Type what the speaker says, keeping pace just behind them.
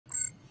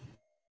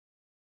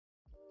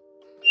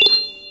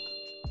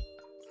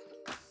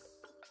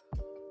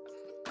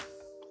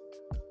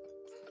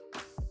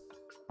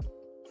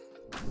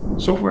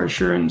Software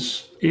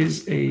assurance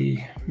is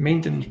a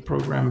maintenance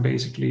program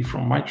basically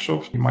from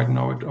Microsoft. You might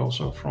know it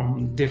also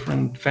from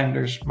different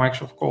vendors.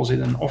 Microsoft calls it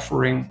an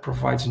offering,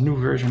 provides new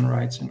version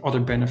rights and other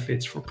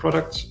benefits for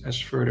products as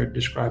further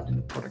described in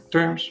the product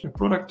terms. The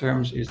product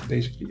terms is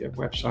basically a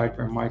website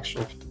where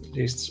Microsoft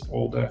lists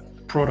all the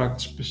product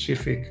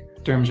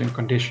specific terms and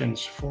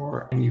conditions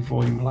for any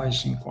volume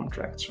licensing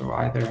contract. So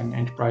either an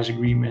enterprise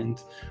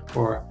agreement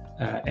or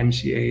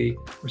MCA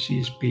or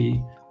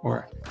CSP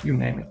or you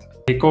name it.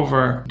 They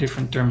cover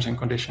different terms and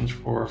conditions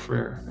for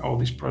all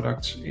these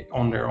products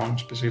on their own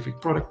specific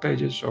product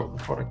pages. So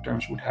the product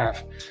terms would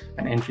have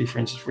an entry, for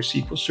instance, for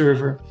SQL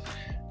Server.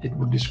 It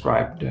would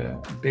describe the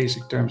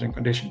basic terms and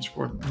conditions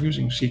for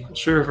using SQL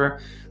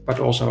Server, but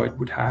also it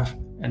would have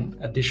an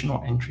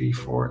additional entry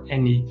for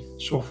any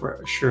software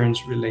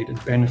assurance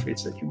related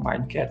benefits that you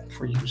might get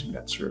for using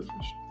that service.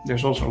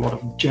 There's also a lot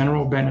of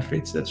general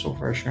benefits that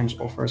software assurance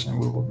offers, and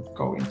we will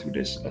go into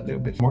this a little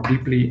bit more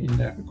deeply in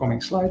the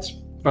coming slides.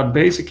 But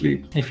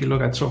basically, if you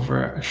look at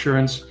software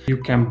assurance, you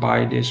can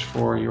buy this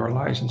for your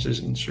licenses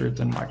in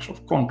certain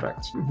Microsoft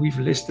contracts. We've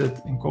listed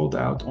and called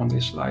out on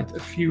this slide a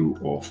few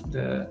of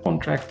the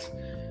contracts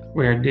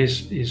where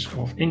this is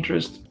of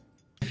interest.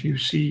 If you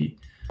see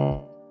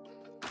on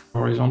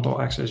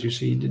horizontal axis, you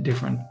see the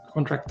different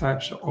contract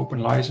types. So open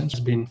license has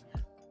been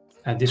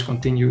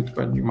discontinued,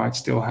 but you might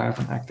still have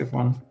an active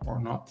one or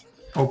not.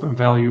 Open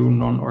value,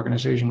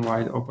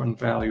 non-organization-wide, open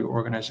value,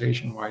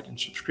 organization-wide, and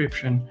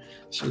subscription,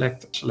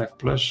 select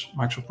plus,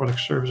 Microsoft Product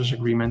Services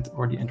Agreement,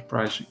 or the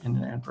enterprise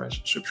and the enterprise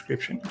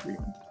subscription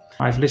agreement.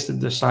 I've listed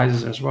the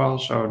sizes as well,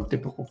 so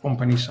typical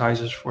company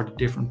sizes for the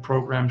different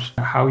programs,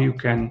 how you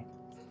can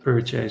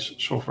purchase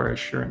software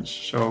assurance.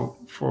 So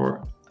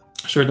for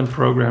certain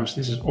programs,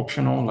 this is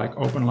optional, like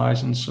open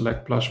license,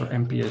 select plus, or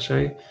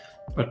MPSA.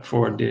 But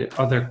for the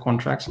other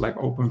contracts like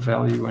open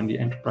value and the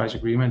enterprise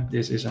agreement,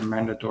 this is a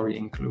mandatory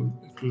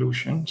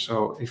inclusion.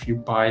 So if you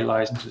buy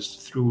licenses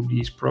through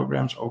these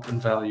programs, open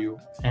value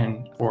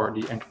and or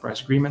the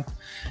enterprise agreement,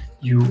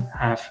 you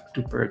have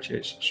to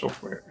purchase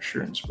software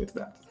assurance with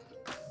that.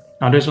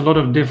 Now, there's a lot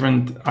of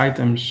different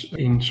items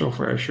in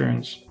software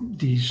assurance.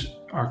 These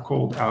are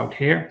called out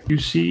here. You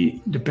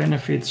see the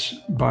benefits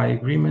by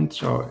agreement.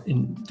 So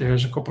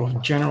there's a couple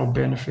of general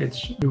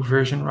benefits, new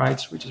version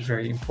rights, which is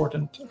very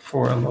important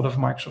for a lot of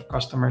Microsoft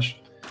customers,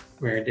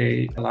 where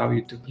they allow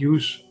you to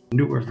use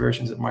newer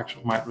versions that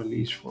Microsoft might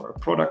release for a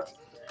product.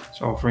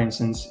 So for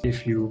instance,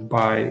 if you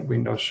buy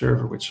Windows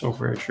Server with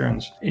software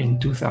assurance in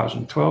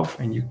 2012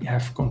 and you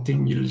have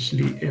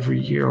continuously every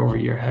year over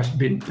year have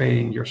been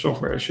paying your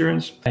software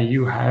assurance, and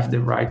you have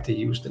the right to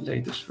use the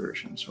latest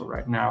version. So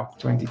right now,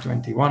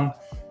 2021,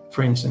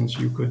 for instance,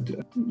 you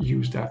could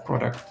use that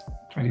product,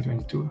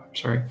 2022,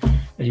 sorry,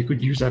 you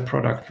could use that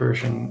product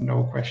version,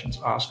 no questions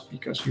asked,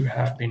 because you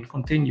have been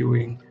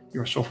continuing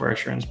your software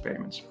assurance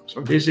payments.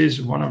 So this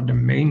is one of the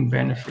main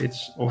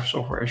benefits of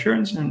software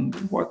assurance and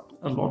what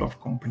a lot of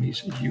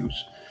companies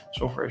use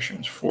software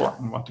assurance for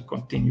and want to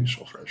continue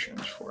software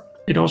assurance for.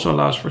 It also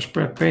allows for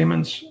spread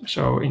payments.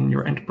 So in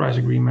your enterprise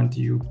agreement,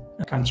 you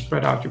can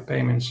spread out your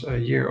payments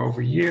year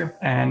over year.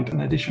 And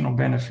an additional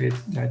benefit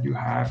that you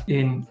have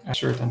in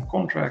certain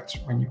contracts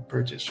when you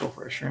purchase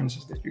software assurance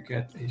is that you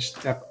get a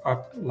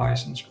step-up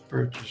license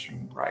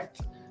purchasing right.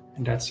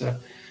 And that's a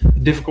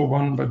difficult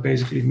one, but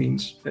basically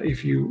means that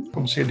if you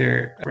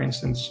consider, for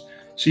instance,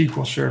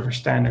 SQL Server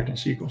Standard and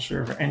SQL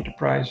Server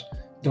Enterprise,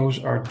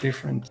 those are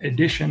different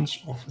editions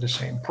of the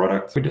same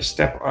product. With a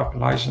step-up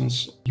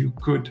license, you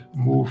could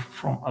move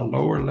from a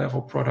lower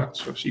level product,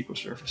 so SQL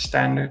Server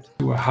Standard,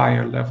 to a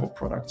higher level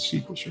product,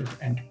 SQL Server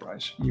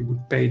Enterprise. You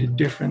would pay the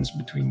difference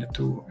between the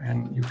two,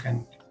 and you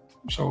can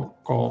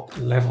so-called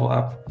level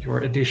up your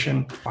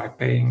edition by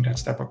paying that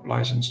step-up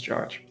license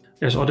charge.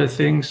 There's other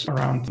things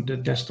around the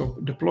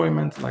desktop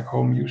deployment, like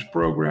home use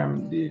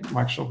program, the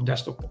Microsoft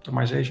Desktop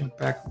Optimization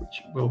Pack,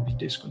 which will be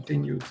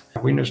discontinued,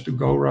 Windows to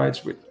Go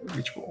rights,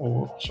 which will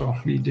also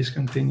be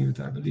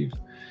discontinued, I believe,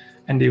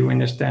 and the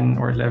Windows 10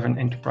 or 11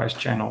 Enterprise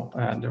channel,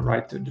 the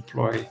right to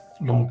deploy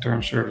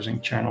long-term servicing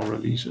channel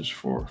releases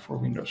for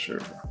Windows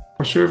Server.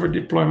 For server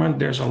deployment,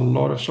 there's a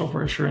lot of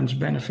software assurance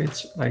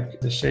benefits, like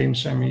the same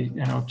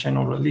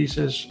channel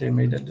releases. They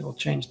made that little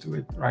change to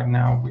it right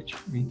now, which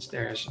means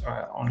there's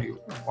only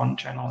one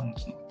channel and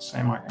it's not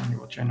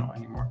semi-annual channel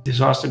anymore.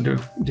 Disaster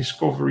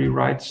discovery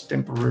rights,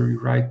 temporary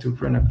right to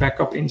run a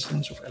backup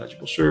instance of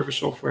eligible server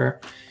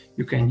software.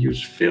 You can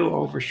use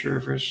failover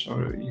servers, so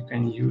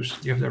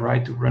you have the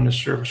right to run a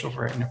server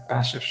software in a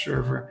passive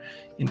server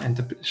in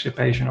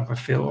anticipation of a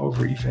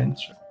failover event.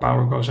 So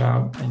power goes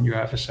out and you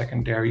have a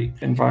secondary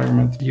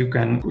environment. You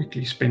can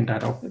quickly spin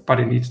that up, but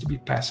it needs to be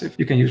passive.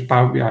 You can use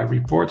Power BI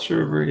report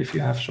server if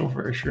you have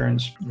software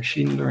assurance,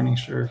 machine learning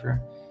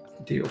server,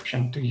 the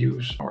option to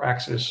use or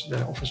access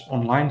the Office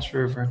Online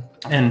server,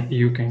 and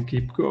you can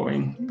keep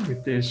going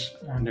with this.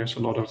 And there's a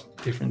lot of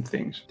different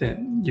things that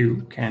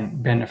you can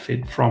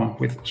benefit from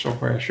with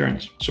software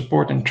assurance.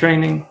 Support and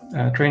training,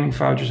 training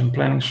vouchers and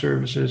planning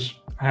services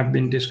have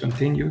been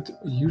discontinued. It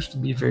used to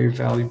be very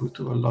valuable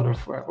to a lot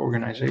of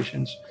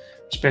organizations,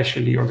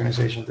 especially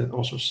organizations that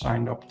also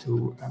signed up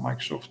to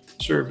Microsoft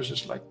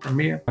services like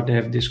Premier. But they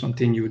have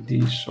discontinued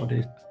these, so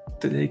they've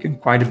taken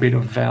quite a bit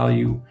of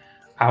value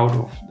out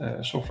of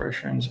the software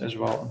assurance as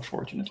well,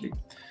 unfortunately.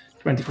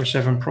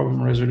 24/7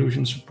 problem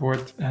resolution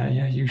support.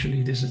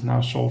 Usually this is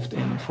now solved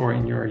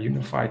in your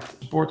unified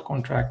support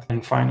contract.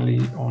 And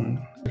finally,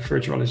 on the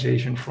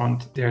virtualization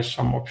front, there's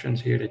some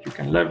options here that you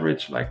can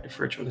leverage, like the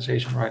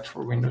virtualization right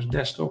for Windows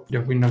Desktop,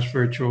 the Windows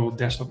Virtual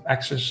Desktop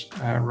Access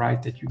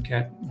right that you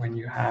get when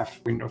you have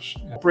Windows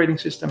operating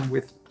system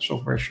with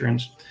software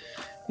assurance.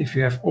 If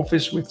you have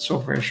Office with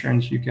software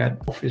assurance, you get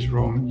Office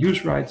roaming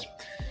use rights,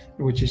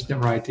 which is the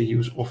right to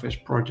use Office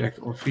Project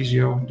or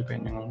Visio,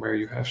 depending on where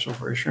you have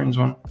software assurance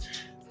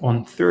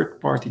on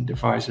third-party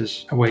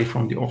devices away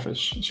from the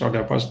Office. So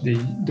that was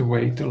the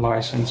way to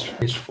license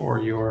is for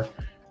your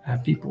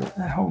people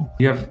at home.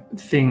 You have a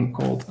thing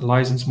called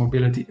license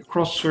mobility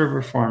across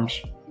server farms,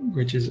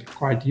 which is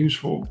quite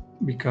useful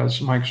because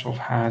Microsoft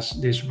has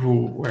this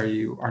rule where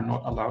you are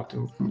not allowed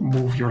to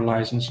move your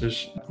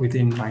licenses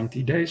within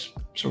 90 days.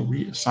 So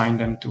reassign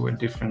them to a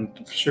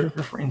different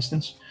server, for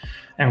instance.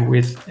 And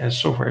with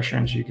software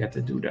assurance, you get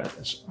to do that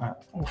as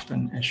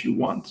often as you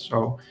want.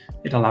 So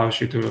it allows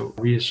you to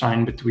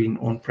reassign between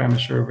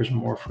on-premise servers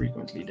more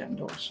frequently than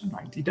those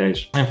 90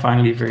 days. And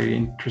finally, very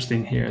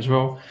interesting here as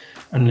well,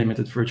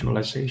 unlimited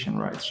virtualization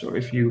rights. So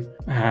if you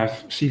have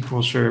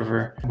SQL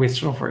Server with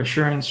software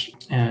assurance,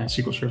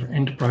 SQL Server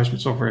Enterprise with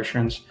software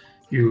assurance,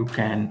 you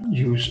can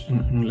use an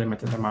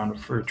unlimited amount of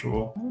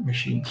virtual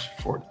machines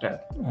for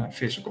that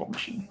physical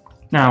machine.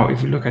 Now,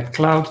 if we look at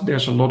cloud,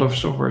 there's a lot of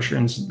software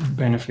assurance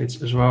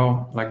benefits as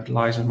well, like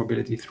license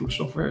mobility through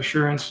software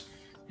assurance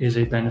is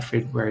a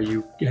benefit where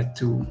you get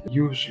to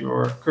use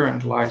your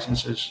current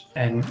licenses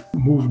and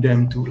move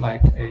them to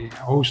like a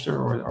hoster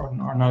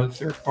or another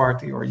third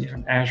party or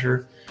even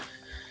Azure.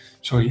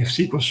 So you have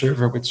SQL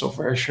Server with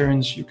software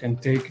assurance. You can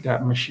take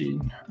that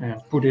machine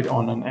and put it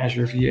on an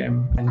Azure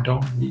VM and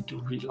don't need to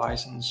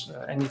relicense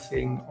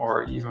anything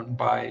or even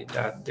buy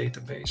that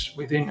database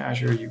within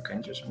Azure. You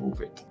can just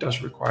move it. It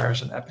does require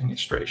an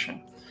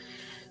administration.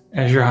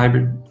 Azure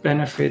Hybrid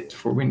Benefit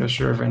for Windows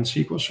Server and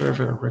SQL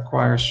Server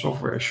requires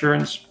software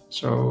assurance,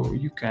 so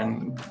you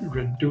can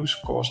reduce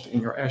cost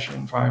in your Azure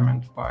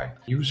environment by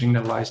using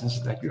the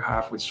licenses that you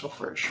have with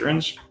software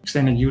assurance.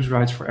 Extended use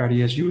rights for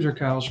RDS user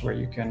calls, where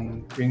you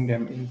can bring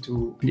them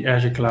into the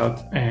Azure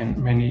cloud, and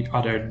many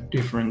other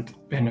different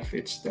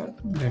benefits that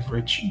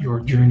leverage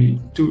your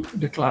journey to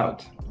the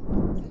cloud.